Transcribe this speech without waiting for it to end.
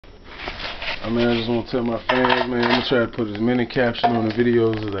I mean, I just want to tell my fans, man, I'm going to try to put as many captions on the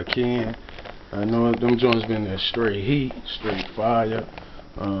videos as I can. I know them joints been there straight heat, straight fire.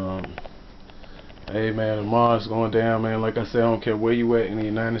 Hey, man, tomorrow's going down, man. Like I said, I don't care where you at in the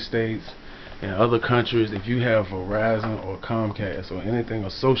United States and other countries. If you have Verizon or Comcast or anything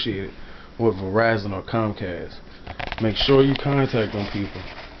associated with Verizon or Comcast, make sure you contact them people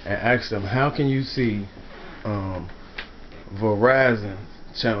and ask them, how can you see Verizon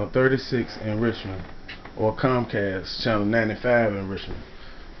channel 36 in Richmond or Comcast channel 95 in Richmond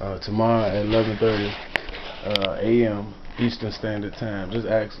tomorrow at 11:30 a.m. Eastern Standard Time. Just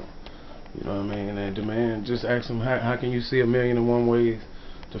ask them. You know what I mean? And demand, just ask them, how can you see 1,000,001 ways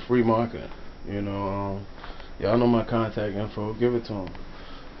to free marketing? You know, y'all know my contact info. Give it to them.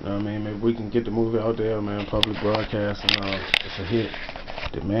 You know what I mean? Maybe we can get the movie out there, man. Public broadcast, and it's a hit.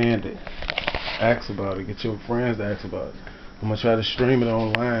 Demand it. Ask about it. Get your friends to ask about it. I'm gonna try to stream it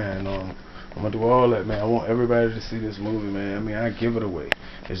online. I'm gonna do all that, man. I want everybody to see this movie, man. I mean, I give it away.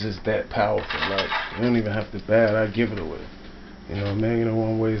 It's just that powerful. Like, you don't even have to buy it. I give it away. You know,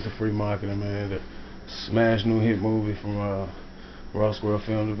 1,000,001 ways to free marketing, man. The smash new hit movie from Ross World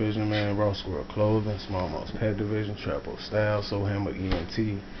Film Division, man. Ross World Clothing, Small Mouse Pet Division, Trapo Style, Soul Hammer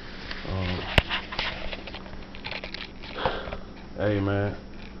ENT. Hey, man.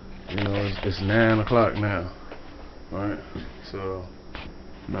 You know, it's 9 o'clock now. Alright? So,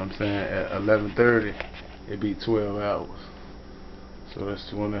 you know what I'm saying? At 11:30, it be 12 hours. So that's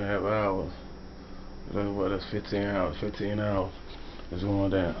 2.5 hours. That's 15 hours. 15 hours is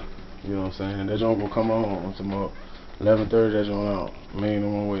going down. You know what I'm saying? That joint gonna come on tomorrow. 11:30, that joint out.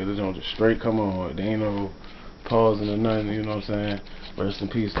 1,000,001 way. That joint just straight come on. There ain't no pausing or nothing. You know what I'm saying? Rest in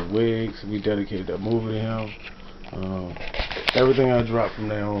peace to Wiggs. We dedicated that movie to him. Everything I drop from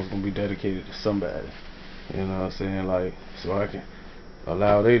now on is gonna be dedicated to somebody. You know what I'm saying? Like, so I can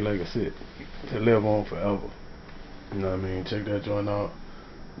allow their legacy to live on forever. You know what I mean? Check that joint out.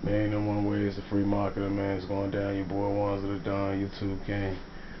 1,000,001 ways to free marketing, man. It's going down. Your boy Ones of the Dawn, YouTube King. You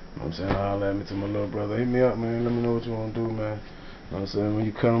know what I'm saying? Holler at me to my little brother. Hit me up, man. Let me know what you want to do, man. You know what I'm saying? When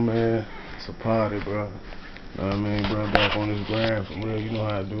you come, man, it's a party, bro. You know what I mean? Bro, back on this grind for real. You know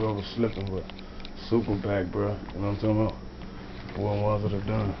how I do. I was slipping, but super back, bro. You know what I'm talking about? Boy Ones of the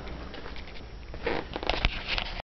Dawn.